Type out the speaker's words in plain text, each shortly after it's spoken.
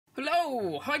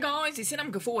Yo! Hi guys, it's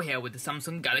Inam4 here with the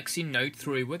Samsung Galaxy Note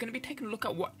 3. We're going to be taking a look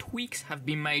at what tweaks have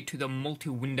been made to the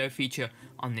multi-window feature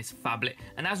on this phablet.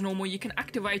 And as normal, you can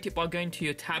activate it by going to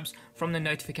your tabs from the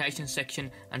notifications section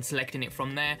and selecting it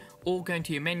from there, or going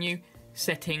to your menu,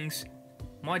 settings,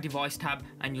 my device tab,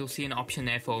 and you'll see an option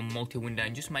there for multi-window,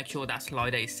 and just make sure that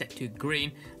slider is set to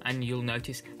green and you'll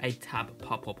notice a tab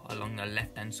pop up along the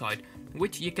left hand side,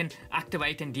 which you can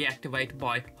activate and deactivate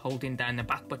by holding down the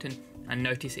back button, and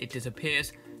notice it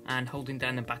disappears, and holding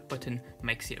down the back button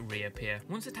makes it reappear.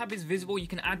 Once the tab is visible, you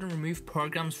can add and remove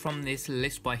programs from this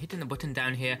list by hitting the button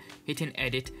down here, hitting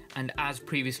edit, and as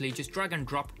previously just drag and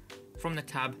drop from the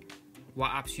tab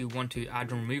what apps you want to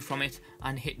add and remove from it,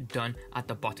 and hit done at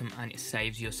the bottom, and it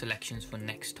saves your selections for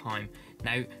next time.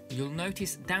 Now you'll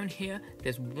notice down here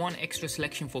there's one extra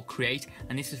selection for create,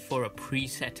 and this is for a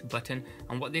preset button,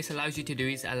 and what this allows you to do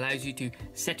is allows you to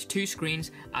set two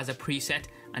screens as a preset,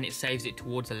 and it saves it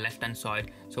towards the left hand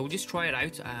side. So we'll just try it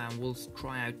out, and we'll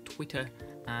try out Twitter,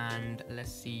 and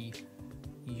let's see,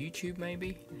 YouTube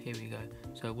maybe. Here we go.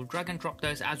 So we'll drag and drop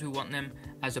those as we want them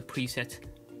as a preset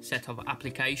set of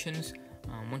applications.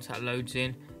 Once that loads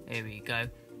in, here we go.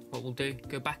 What we'll do,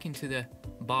 go back into the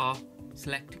bar,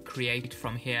 select create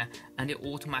from here, and it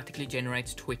automatically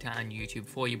generates Twitter and YouTube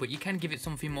for you, but you can give it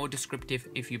something more descriptive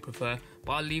if you prefer,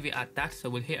 but I'll leave it at that. So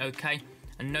we'll hit OK,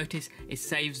 and notice it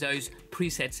saves those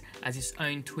presets as its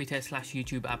own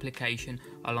Twitter/YouTube application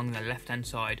along the left hand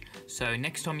side. So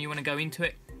next time you want to go into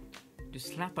it,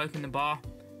 just slap open the bar,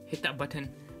 hit that button,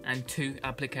 and two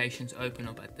applications open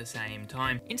up at the same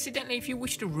time. Incidentally, if you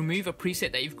wish to remove a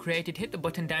preset that you've created, hit the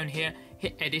button down here,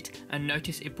 hit edit, and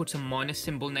notice it puts a minus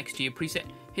symbol next to your preset.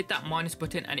 Hit that minus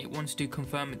button and it wants to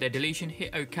confirm the deletion.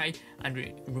 Hit OK and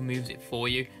it removes it for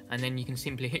you, and then you can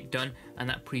simply hit done and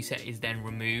that preset is then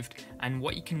removed. And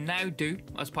what you can now do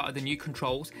as part of the new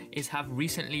controls is have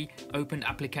recently opened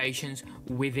applications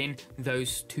within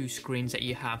those two screens that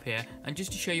you have here. And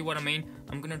just to show you what I mean,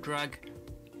 I'm going to drag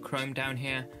Chrome down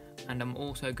here, and I'm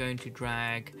also going to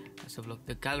drag, let's have a look,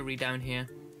 the gallery down here,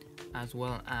 as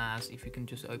well as, if you can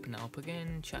just open that up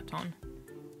again, chat on.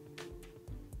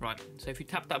 Right, so if you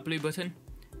tap that blue button,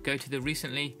 go to the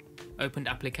recently opened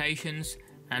applications,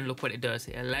 and look what it does.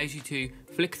 It allows you to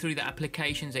flick through the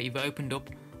applications that you've opened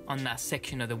up on that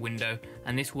section of the window,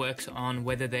 and this works on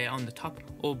whether they're on the top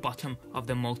or bottom of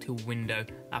the multi-window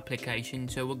application.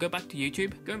 So we'll go back to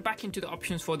YouTube, going back into the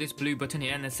options for this blue button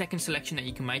here, and the second selection that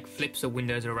you can make flips the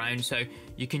windows around, so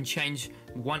you can change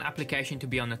one application to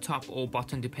be on the top or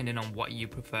bottom depending on what you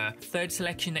prefer. Third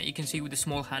selection that you can see with the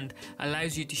small hand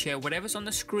allows you to share whatever's on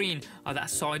the screen of that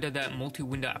side of the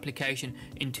multi-window application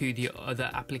into the other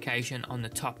application on the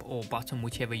top or bottom,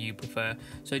 whichever you prefer.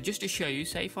 So just to show you,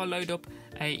 say if I load up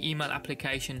a email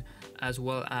application as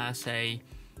well as the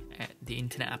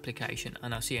internet application,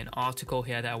 and I see an article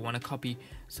here that I want to copy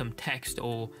some text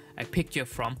or a picture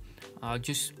from, I'll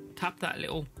just tap that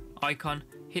little icon,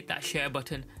 hit that share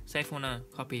button. Say if I want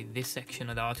to copy this section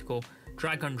of the article,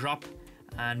 drag and drop,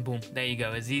 and boom, there you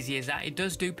go. As easy as that. It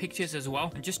does do pictures as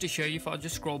well, and just to show you, if I'll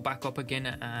just scroll back up again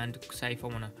and say if I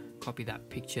want to copy that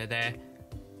picture there,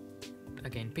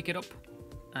 again pick it up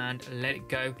and let it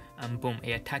go, and boom,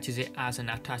 it attaches it as an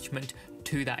attachment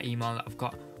to that email that I've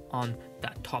got on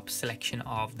that top selection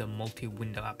of the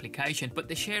multi-window application. But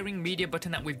the sharing media button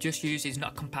that we've just used is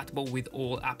not compatible with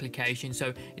all applications,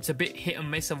 so it's a bit hit and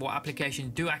miss of what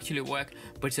applications do actually work,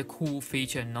 but it's a cool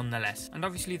feature nonetheless. And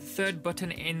obviously the third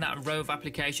button in that row of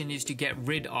application is to get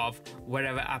rid of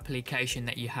whatever application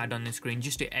that you had on the screen,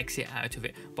 just to exit out of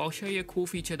it. But I'll show you a cool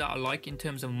feature that I like in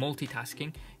terms of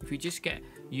multitasking. If you just get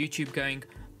YouTube going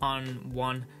on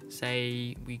one,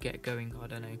 say we get going, I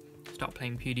don't know, start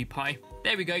playing PewDiePie.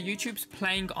 There we go, YouTube's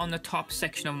playing on the top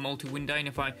section of multi-window, and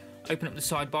if I open up the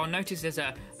sidebar, notice there's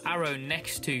an arrow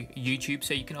next to YouTube,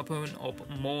 so you can open up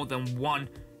more than one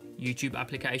YouTube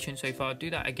application. So if I do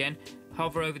that again,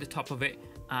 hover over the top of it,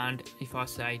 and if I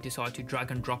say decide to drag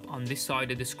and drop on this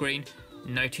side of the screen,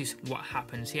 notice what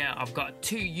happens here. I've got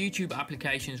two YouTube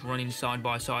applications running side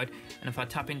by side, and if I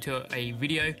tap into a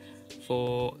video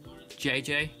for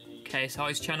JJ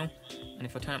KSI's channel, and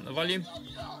if I turn up the volume,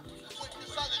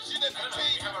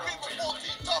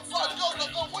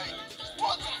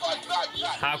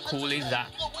 how cool is that?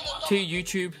 Two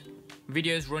YouTube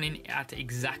videos running at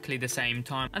exactly the same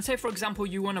time. And say for example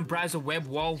you want to browse a web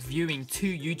while viewing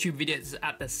two YouTube videos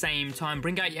at the same time,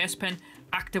 bring out your S Pen,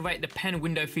 activate the pen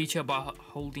window feature by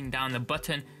holding down the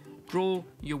button, draw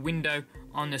your window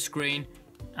on the screen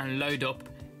and load up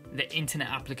the internet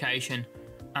application,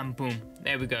 and boom,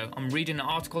 there we go. I'm reading an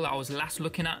article that I was last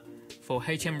looking at for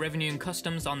HM Revenue and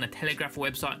Customs on the Telegraph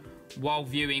website while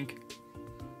viewing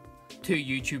 2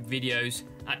 YouTube videos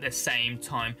at the same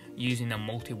time using the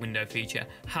multi-window feature.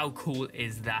 How cool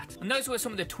is that? And those were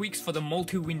some of the tweaks for the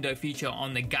multi-window feature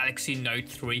on the Galaxy Note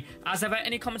 3. As ever,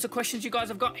 any comments or questions you guys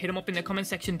have got, hit them up in the comment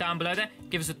section down below there.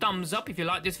 Give us a thumbs up if you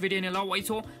like this video and you like what you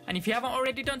saw. And if you haven't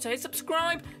already done so, hit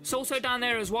subscribe. It's also down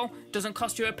there as well. Doesn't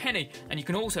cost you a penny. And you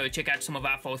can also check out some of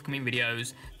our forthcoming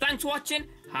videos. Thanks for watching.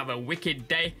 Have a wicked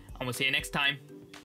day. And we'll see you next time.